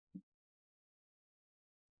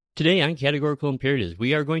Today on Categorical Imperatives,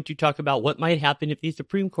 we are going to talk about what might happen if the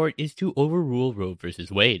Supreme Court is to overrule Roe v.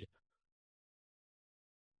 Wade.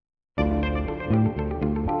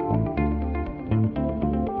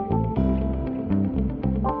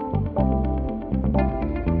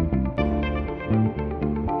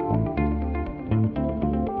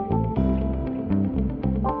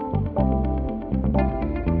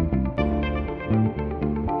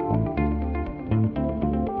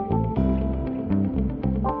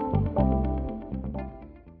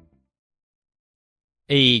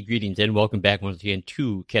 Hey, greetings and welcome back once again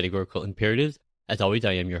to Categorical Imperatives. As always,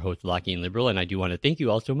 I am your host, Lockie and Liberal, and I do want to thank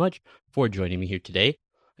you all so much for joining me here today.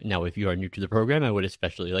 Now, if you are new to the program, I would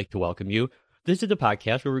especially like to welcome you. This is a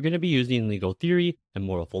podcast where we're going to be using legal theory and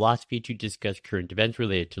moral philosophy to discuss current events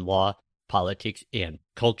related to law, politics, and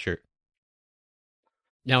culture.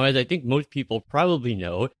 Now, as I think most people probably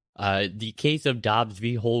know, the case of Dobbs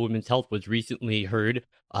v. Whole Women's Health was recently heard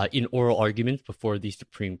in oral arguments before the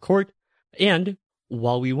Supreme Court, and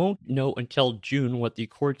while we won't know until June what the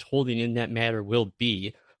court's holding in that matter will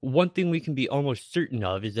be, one thing we can be almost certain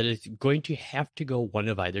of is that it's going to have to go one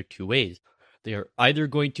of either two ways. They are either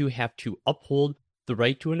going to have to uphold the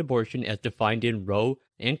right to an abortion as defined in Roe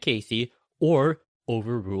and Casey, or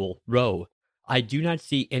overrule Roe. I do not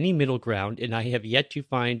see any middle ground, and I have yet to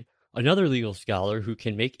find another legal scholar who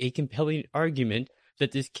can make a compelling argument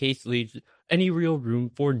that this case leaves any real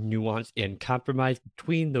room for nuance and compromise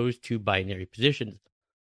between those two binary positions.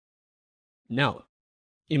 Now,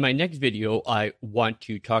 in my next video, I want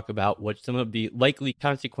to talk about what some of the likely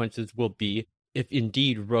consequences will be if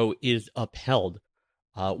indeed Roe is upheld.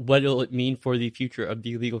 What will it mean for the future of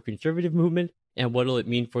the legal conservative movement, and what will it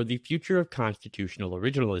mean for the future of constitutional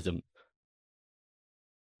originalism?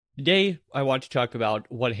 Today, I want to talk about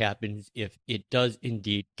what happens if it does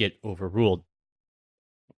indeed get overruled.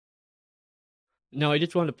 Now, I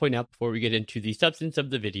just want to point out before we get into the substance of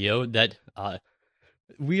the video that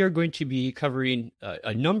we are going to be covering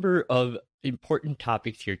a number of important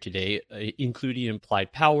topics here today, including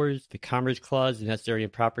implied powers, the Commerce Clause, the Necessary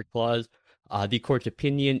and Proper Clause, the court's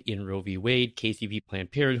opinion in Roe v. Wade, Casey v.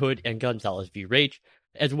 Planned Parenthood, and Gonzalez v. Raich,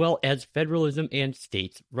 as well as federalism and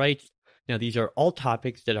states' rights. Now, these are all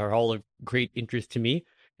topics that are all of great interest to me,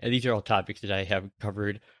 and these are all topics that I have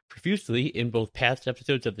covered profusely in both past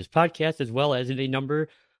episodes of this podcast, as well as in a number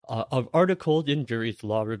of articles in various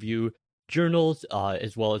law review journals,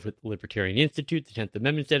 as well as with the Libertarian Institute, the 10th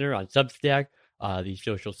Amendment Center, on Substack, the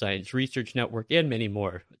Social Science Research Network, and many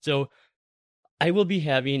more. So I will be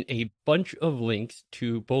having a bunch of links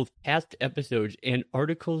to both past episodes and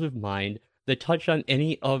articles of mine that touch on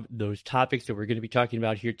any of those topics that we're going to be talking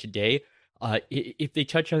about here today. If they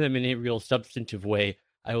touch on them in a real substantive way,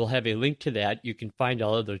 I will have a link to that. You can find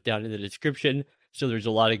all of those down in the description. So there's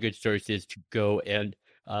a lot of good sources to go and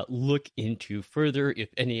look into further if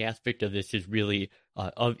any aspect of this is really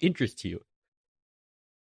of interest to you.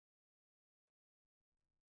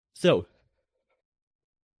 So,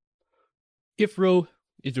 if Roe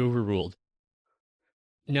is overruled,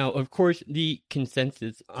 now, of course, the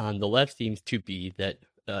consensus on the left seems to be that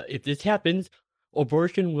if this happens,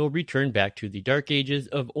 abortion will return back to the dark ages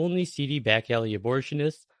of only seedy back alley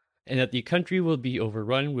abortionists, and that the country will be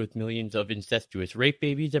overrun with millions of incestuous rape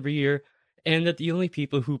babies every year, and that the only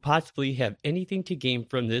people who possibly have anything to gain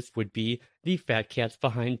from this would be the fat cats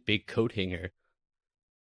behind Big Coat Hanger.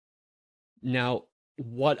 Now,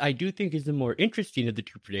 what I do think is the more interesting of the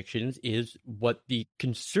two predictions is what the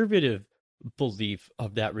conservative belief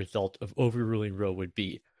of that result of overruling Roe would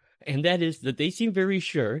be. And that is that they seem very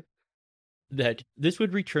sure that this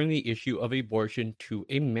would return the issue of abortion to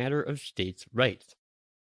a matter of states' rights.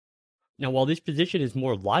 Now, while this position is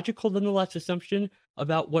more logical than the last assumption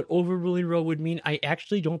about what overruling Roe would mean, I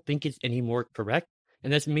actually don't think it's any more correct.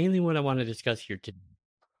 And that's mainly what I want to discuss here today.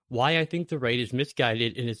 Why I think the right is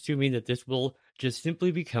misguided in assuming that this will just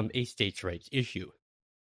simply become a states' rights issue.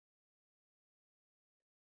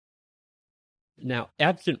 Now,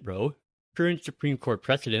 absent Roe, current Supreme Court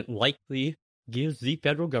precedent likely gives the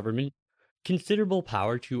federal government considerable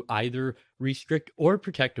power to either restrict or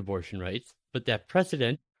protect abortion rights, but that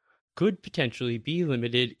precedent could potentially be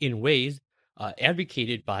limited in ways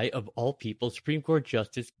advocated by, of all people, Supreme Court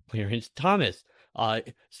Justice Clarence Thomas,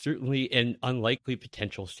 certainly an unlikely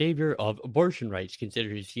potential savior of abortion rights,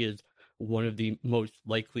 considering he is one of the most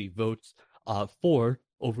likely votes for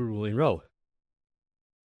overruling Roe.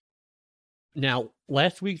 Now,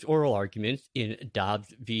 last week's oral arguments in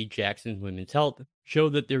Dobbs v. Jackson Women's Health show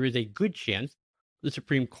that there is a good chance the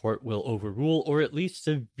Supreme Court will overrule or at least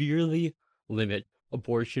severely limit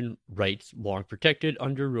abortion rights long protected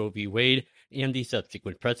under Roe v. Wade and the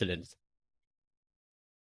subsequent precedents.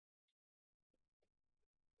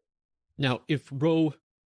 Now, if Roe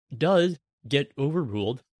does get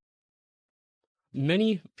overruled,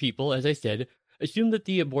 many people, as I said, assume that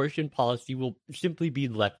the abortion policy will simply be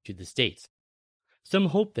left to the states. Some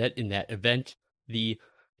hope that in that event, the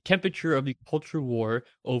temperature of the culture war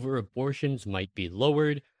over abortions might be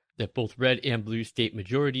lowered, that both red and blue state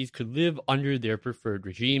majorities could live under their preferred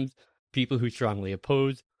regimes. People who strongly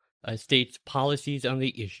oppose states' policies on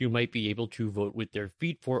the issue might be able to vote with their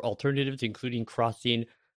feet for alternatives, including crossing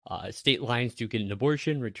state lines to get an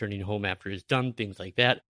abortion, returning home after it's done, things like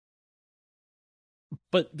that.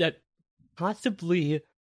 But that possibly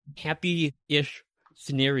happy-ish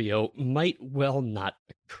scenario might well not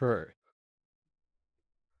occur.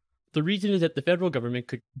 The reason is that the federal government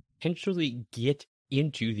could potentially get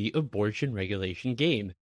into the abortion regulation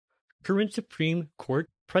game. Current Supreme Court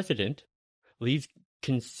precedent leaves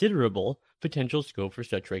considerable potential scope for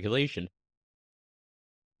such regulation.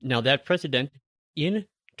 Now, that precedent, in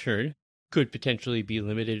turn, could potentially be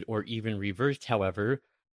limited or even reversed, however.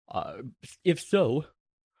 If so,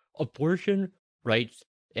 abortion rights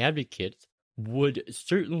advocates would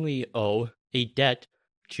certainly owe a debt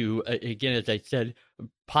to, again, as I said,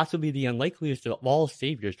 possibly the unlikeliest of all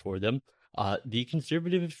saviors for them, the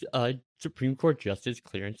conservative Supreme Court Justice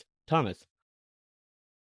Clarence Thomas.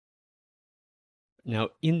 Now,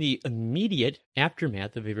 in the immediate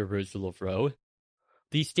aftermath of a reversal of Roe,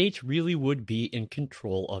 the states really would be in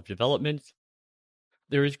control of developments.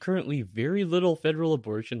 There is currently very little federal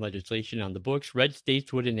abortion legislation on the books. Red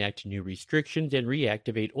states would enact new restrictions and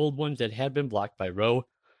reactivate old ones that had been blocked by Roe.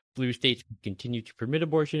 Blue states could continue to permit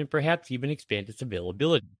abortion and perhaps even expand its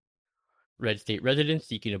availability. Red state residents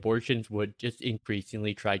seeking abortions would just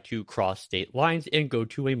increasingly try to cross state lines and go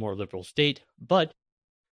to a more liberal state. But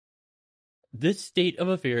this state of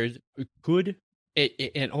affairs could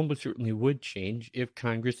and almost certainly would change if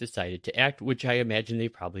Congress decided to act, which I imagine they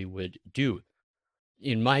probably would do.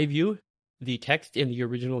 In my view, the text and the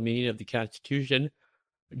original meaning of the Constitution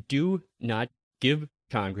do not give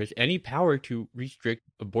Congress any power to restrict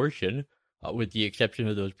abortion, with the exception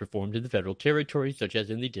of those performed in the federal territories, such as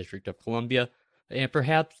in the District of Columbia, and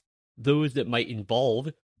perhaps those that might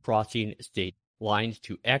involve crossing state lines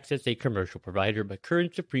to access a commercial provider, but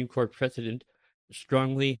current Supreme Court precedent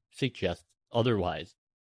strongly suggests otherwise.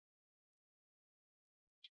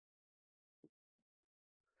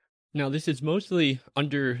 Now, this is mostly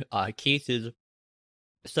under cases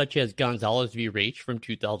such as Gonzalez v. Raich from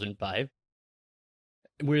 2005,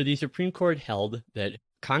 where the Supreme Court held that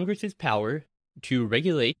Congress's power to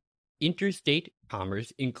regulate interstate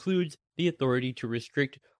commerce includes the authority to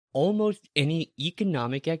restrict almost any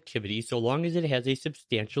economic activity so long as it has a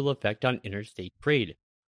substantial effect on interstate trade.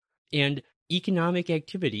 And economic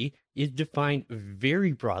activity is defined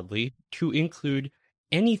very broadly to include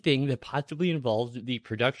anything that possibly involves the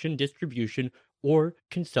production, distribution, or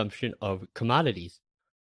consumption of commodities.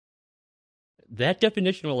 That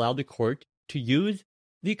definition allowed the court to use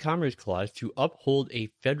the Commerce Clause to uphold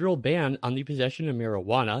a federal ban on the possession of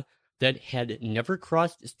marijuana that had never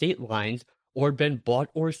crossed state lines or been bought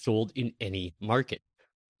or sold in any market.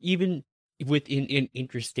 Even within an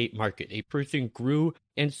interstate market, a person grew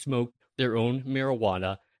and smoked their own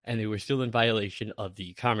marijuana, and they were still in violation of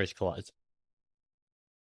the Commerce Clause.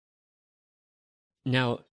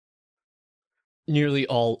 Now, nearly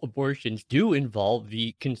all abortions do involve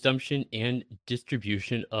the consumption and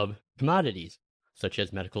distribution of commodities, such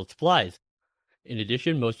as medical supplies. In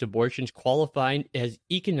addition, most abortions qualify as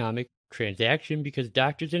economic transaction because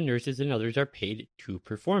doctors and nurses and others are paid to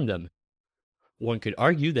perform them. One could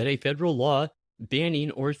argue that a federal law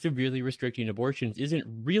banning or severely restricting abortions isn't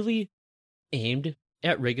really aimed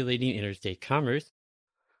at regulating interstate commerce,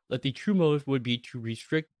 that the true motive would be to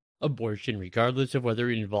restrict abortion regardless of whether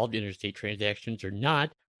it involved interstate transactions or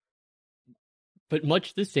not. But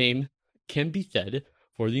much the same can be said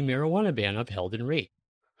for the marijuana ban upheld in Raich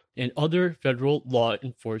and other federal law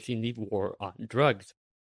enforcing the war on drugs.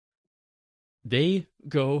 They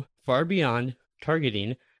go far beyond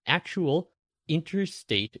targeting actual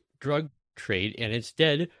interstate drug trade and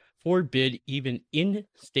instead forbid even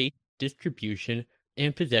in-state distribution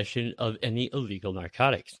and possession of any illegal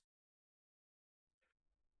narcotics.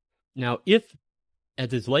 Now, if,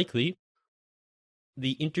 as is likely,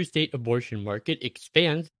 the interstate abortion market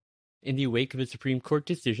expands in the wake of a Supreme Court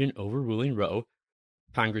decision overruling Roe,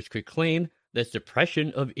 Congress could claim that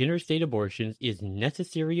suppression of interstate abortions is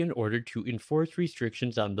necessary in order to enforce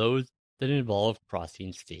restrictions on those that involve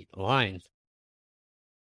crossing state lines.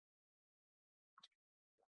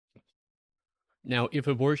 Now, if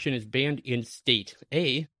abortion is banned in state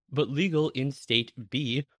A, but legal in state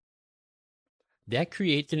B, that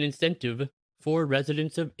creates an incentive for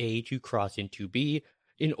residents of A to cross into B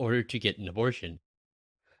in order to get an abortion,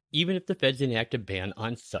 even if the feds enact a ban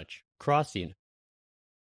on such crossing.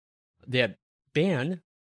 That ban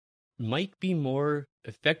might be more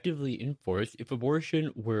effectively enforced if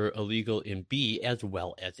abortion were illegal in B as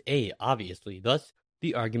well as A, obviously. Thus,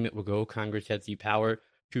 the argument will go Congress has the power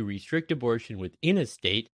to restrict abortion within a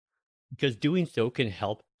state because doing so can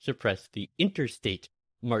help suppress the interstate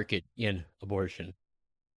market in abortion.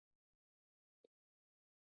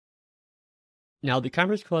 Now, the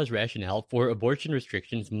Commerce Clause rationale for abortion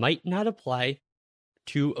restrictions might not apply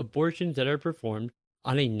to abortions that are performed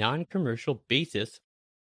on a non-commercial basis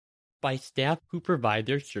by staff who provide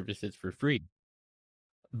their services for free.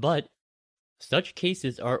 But such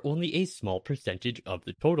cases are only a small percentage of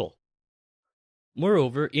the total.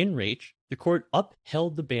 Moreover, in Raich, the court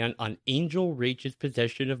upheld the ban on Angel Raich's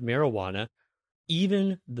possession of marijuana,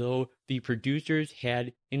 even though the producers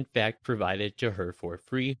had in fact provided to her for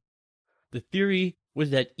free. The theory was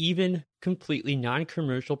that even completely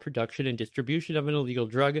non-commercial production and distribution of an illegal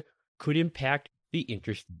drug could impact the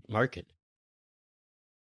interstate market.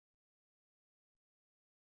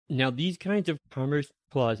 Now, these kinds of Commerce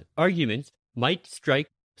Clause arguments might strike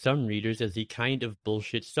some readers as the kind of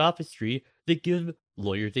bullshit sophistry that give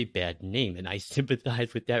lawyers a bad name, and I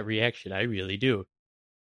sympathize with that reaction. I really do.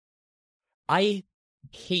 I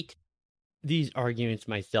hate these arguments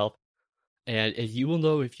myself, and as you will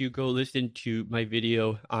know if you go listen to my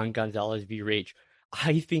video on Gonzalez v. Raich,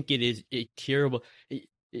 I think it is a terrible...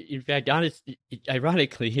 In fact,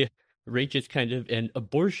 ironically, Raich is kind of an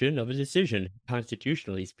abortion of a decision,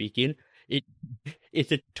 constitutionally speaking.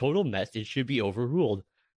 It's a total mess. It should be overruled.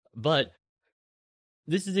 But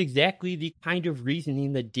this is exactly the kind of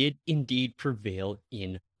reasoning that did indeed prevail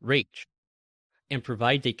in Raich and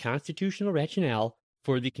provides a constitutional rationale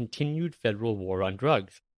for the continued federal war on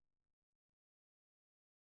drugs.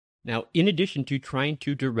 Now, in addition to trying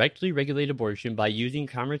to directly regulate abortion by using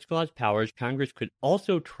Commerce Clause powers, Congress could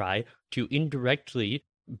also try to indirectly,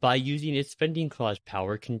 by using its Spending Clause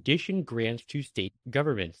power, condition grants to state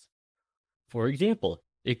governments. For example,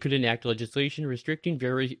 it could enact legislation restricting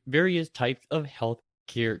various types of health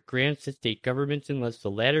care grants to state governments unless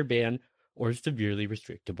the latter ban or severely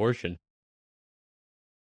restrict abortion.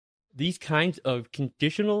 These kinds of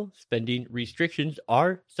conditional spending restrictions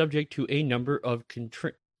are subject to a number of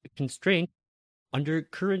constraints under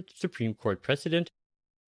current Supreme Court precedent.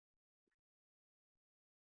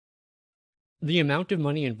 The amount of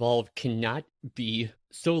money involved cannot be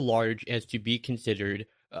so large as to be considered,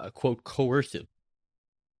 quote, coercive.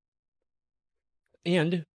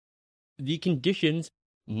 And the conditions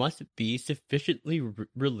must be sufficiently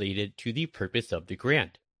related to the purpose of the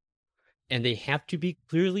grant. And they have to be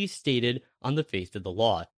clearly stated on the face of the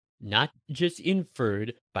law, not just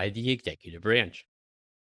inferred by the executive branch.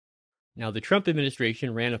 Now, the Trump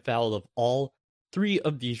administration ran afoul of all three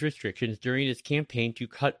of these restrictions during its campaign to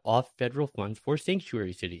cut off federal funds for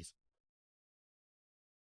sanctuary cities.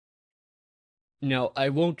 Now, I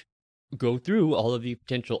won't go through all of the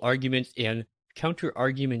potential arguments and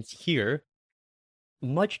counter-arguments here.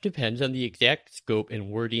 Much depends on the exact scope and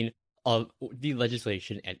wording of the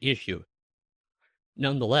legislation at issue.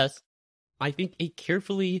 Nonetheless, I think a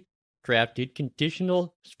carefully drafted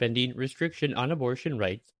conditional spending restriction on abortion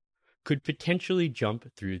rights could potentially jump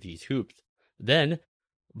through these hoops. Then,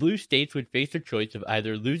 blue states would face a choice of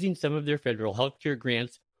either losing some of their federal healthcare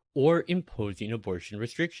grants or imposing abortion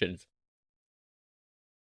restrictions.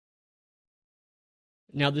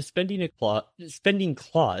 Now, the spending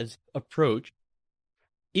clause approach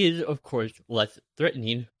is, of course, less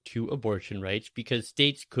threatening to abortion rights because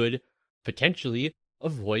states could potentially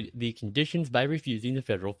avoid the conditions by refusing the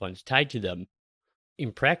federal funds tied to them.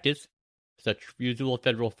 In practice, such refusal of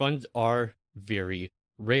federal funds are very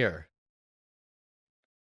rare.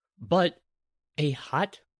 But a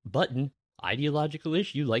hot-button ideological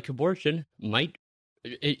issue like abortion might,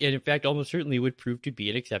 and in fact almost certainly would prove to be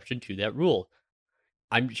an exception to that rule.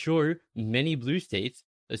 I'm sure many blue states,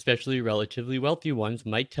 especially relatively wealthy ones,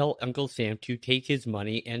 might tell Uncle Sam to take his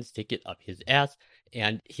money and stick it up his ass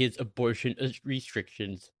and his abortion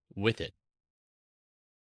restrictions with it.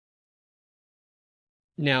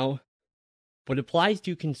 Now, what applies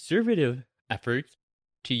to conservative efforts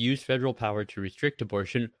to use federal power to restrict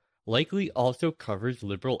abortion likely also covers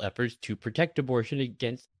liberal efforts to protect abortion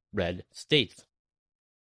against red states.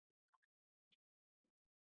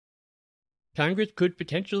 Congress could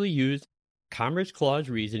potentially use Commerce Clause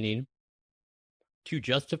reasoning to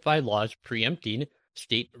justify laws preempting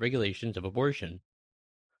state regulations of abortion.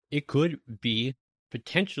 It could be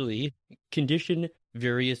potentially condition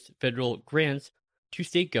various federal grants to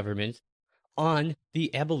state governments on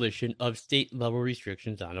the abolition of state-level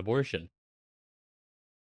restrictions on abortion.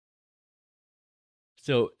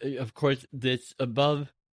 So, of course, this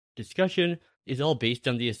above discussion is all based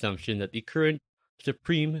on the assumption that the current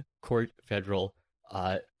Supreme Court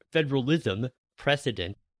federalism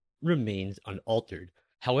precedent remains unaltered.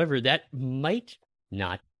 However, that might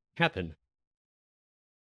not happen.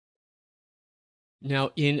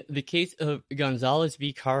 Now, in the case of Gonzalez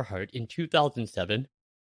v. Carhart in 2007,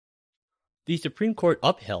 the Supreme Court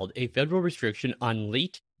upheld a federal restriction on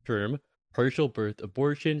late-term partial birth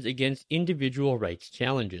abortions against individual rights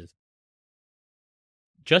challenges.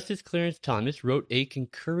 Justice Clarence Thomas wrote a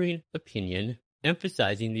concurring opinion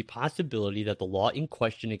emphasizing the possibility that the law in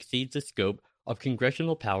question exceeds the scope of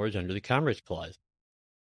congressional powers under the Commerce Clause.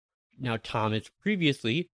 Now, Thomas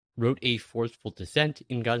previously wrote a forceful dissent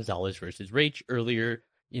in Gonzalez versus Raich earlier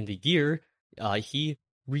in the year. He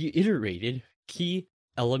reiterated key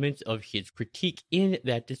elements of his critique in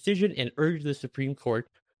that decision and urged the Supreme Court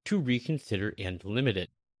to reconsider and limit it.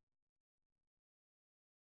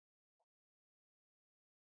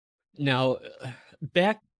 Now,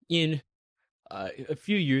 back in a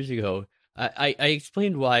few years ago, I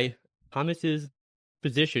explained why Thomas's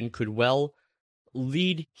position could well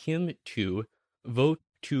lead him to vote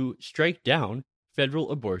to strike down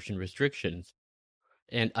federal abortion restrictions.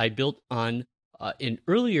 And I built on an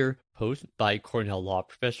earlier post by Cornell Law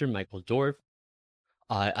professor Michael Dorf.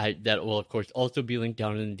 That will, of course, also be linked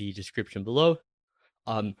down in the description below.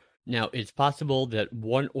 Now, it's possible that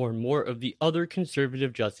one or more of the other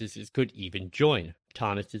conservative justices could even join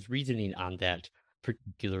Thomas's reasoning on that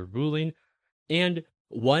particular ruling, and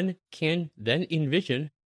one can then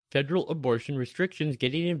envision federal abortion restrictions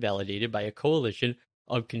getting invalidated by a coalition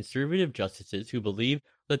of conservative justices who believe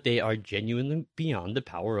that they are genuinely beyond the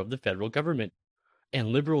power of the federal government, and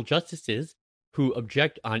liberal justices who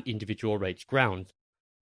object on individual rights grounds.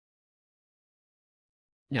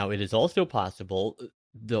 Now, it is also possible,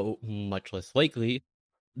 though much less likely,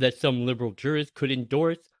 that some liberal jurists could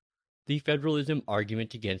endorse the federalism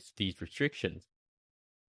argument against these restrictions.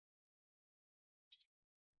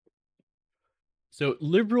 So,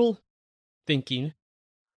 liberal thinking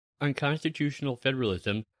on constitutional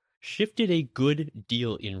federalism shifted a good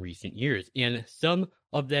deal in recent years, and some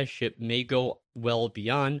of that shift may go well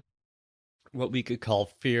beyond what we could call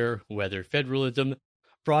fair weather federalism,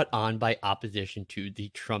 brought on by opposition to the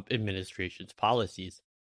Trump administration's policies.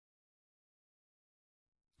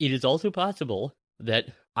 It is also possible that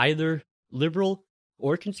either liberal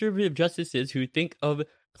or conservative justices who think of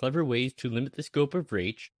clever ways to limit the scope of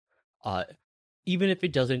Raich, even if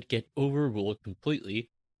it doesn't get overruled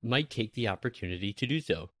completely, might take the opportunity to do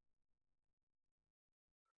so.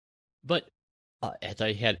 But as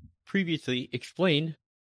I had previously explained,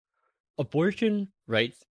 abortion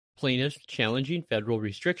rights plaintiffs challenging federal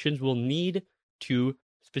restrictions will need to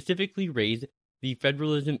specifically raise the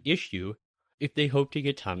federalism issue if they hope to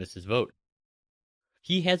get Thomas's vote.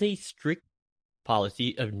 He has a strict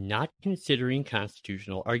policy of not considering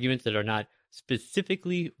constitutional arguments that are not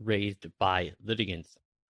specifically raised by litigants.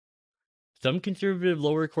 Some conservative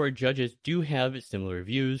lower court judges do have similar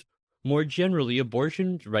views. More generally,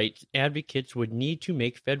 abortion rights advocates would need to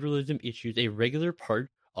make federalism issues a regular part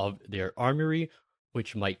of their armory,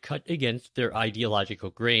 which might cut against their ideological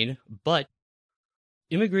grain, but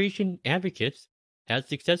immigration advocates have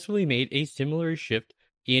successfully made a similar shift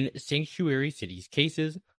in sanctuary cities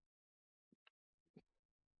cases,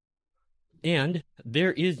 and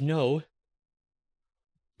there is no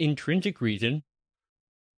intrinsic reason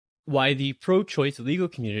why the pro-choice legal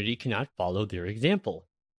community cannot follow their example.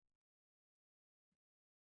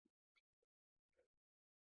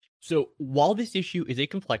 So while this issue is a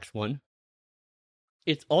complex one,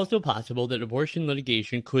 it's also possible that abortion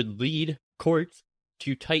litigation could lead courts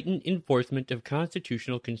to tighten enforcement of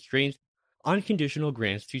constitutional constraints on conditional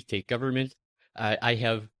grants to state governments. I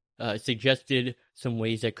have suggested some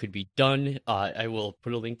ways that could be done. I will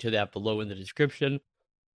put a link to that below in the description.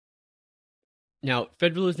 Now,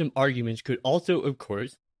 federalism arguments could also, of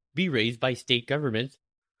course, be raised by state governments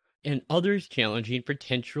and others challenging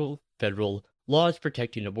potential federal laws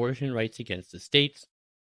protecting abortion rights against the states.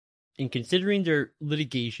 In considering their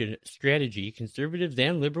litigation strategy, conservatives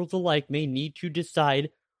and liberals alike may need to decide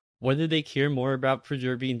whether they care more about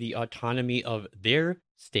preserving the autonomy of their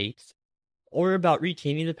states or about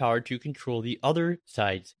retaining the power to control the other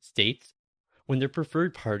side's states when their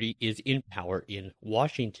preferred party is in power in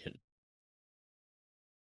Washington.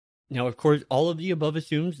 Now, of course, all of the above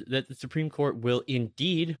assumes that the Supreme Court will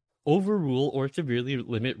indeed overrule or severely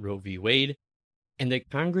limit Roe v. Wade, and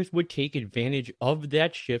that Congress would take advantage of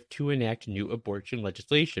that shift to enact new abortion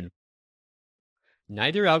legislation.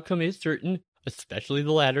 neither outcome is certain, especially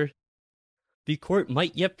the latter, the court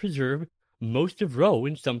might yet preserve most of Roe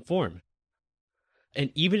in some form.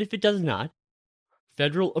 And even if it does not,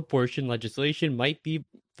 federal abortion legislation might be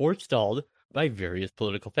forestalled by various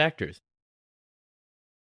political factors.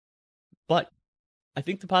 But I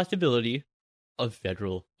think the possibility of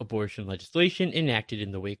federal abortion legislation enacted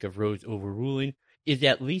in the wake of Roe's overruling is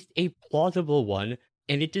at least a plausible one,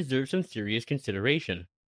 and it deserves some serious consideration.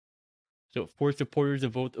 So, for supporters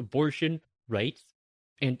of both abortion rights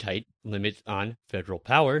and tight limits on federal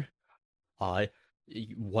power,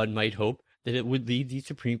 one might hope that it would lead the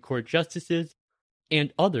Supreme Court justices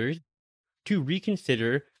and others to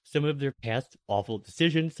reconsider some of their past awful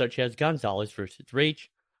decisions, such as Gonzalez versus Raich,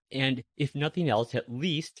 and if nothing else, at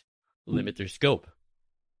least limit their scope.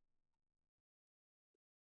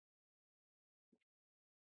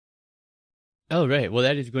 All right. Well,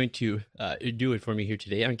 that is going to do it for me here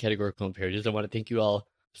today on Categorical Imperatives. I want to thank you all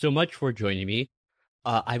so much for joining me.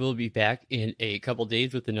 I will be back in a couple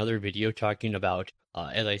days with another video talking about,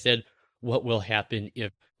 as I said, what will happen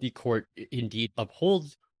if the court indeed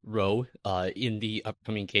upholds Roe in the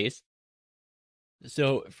upcoming case.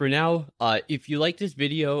 So for now, if you like this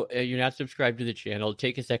video and you're not subscribed to the channel,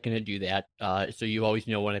 take a second to do that so you always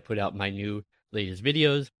know when I put out my new latest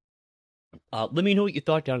videos. Let me know what you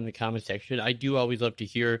thought down in the comment section. I do always love to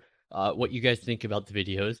hear what you guys think about the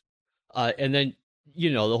videos. And then,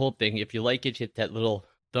 the whole thing, if you like it, hit that little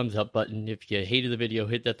thumbs up button. If you hated the video,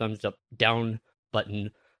 hit that thumbs up down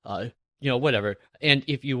button, whatever. And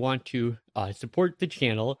if you want to support the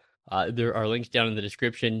channel, there are links down in the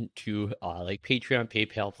description to like Patreon,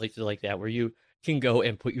 PayPal, places like that, where you can go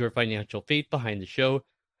and put your financial faith behind the show.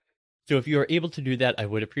 So if you are able to do that, I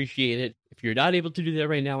would appreciate it. If you're not able to do that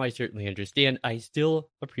right now, I certainly understand. I still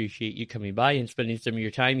appreciate you coming by and spending some of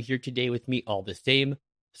your time here today with me all the same.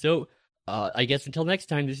 So I guess until next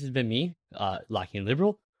time, this has been me, Locking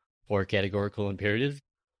Liberal, for Categorical Imperatives,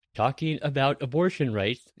 talking about abortion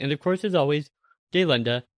rights. And of course, as always,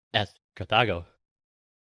 Delenda est Carthago.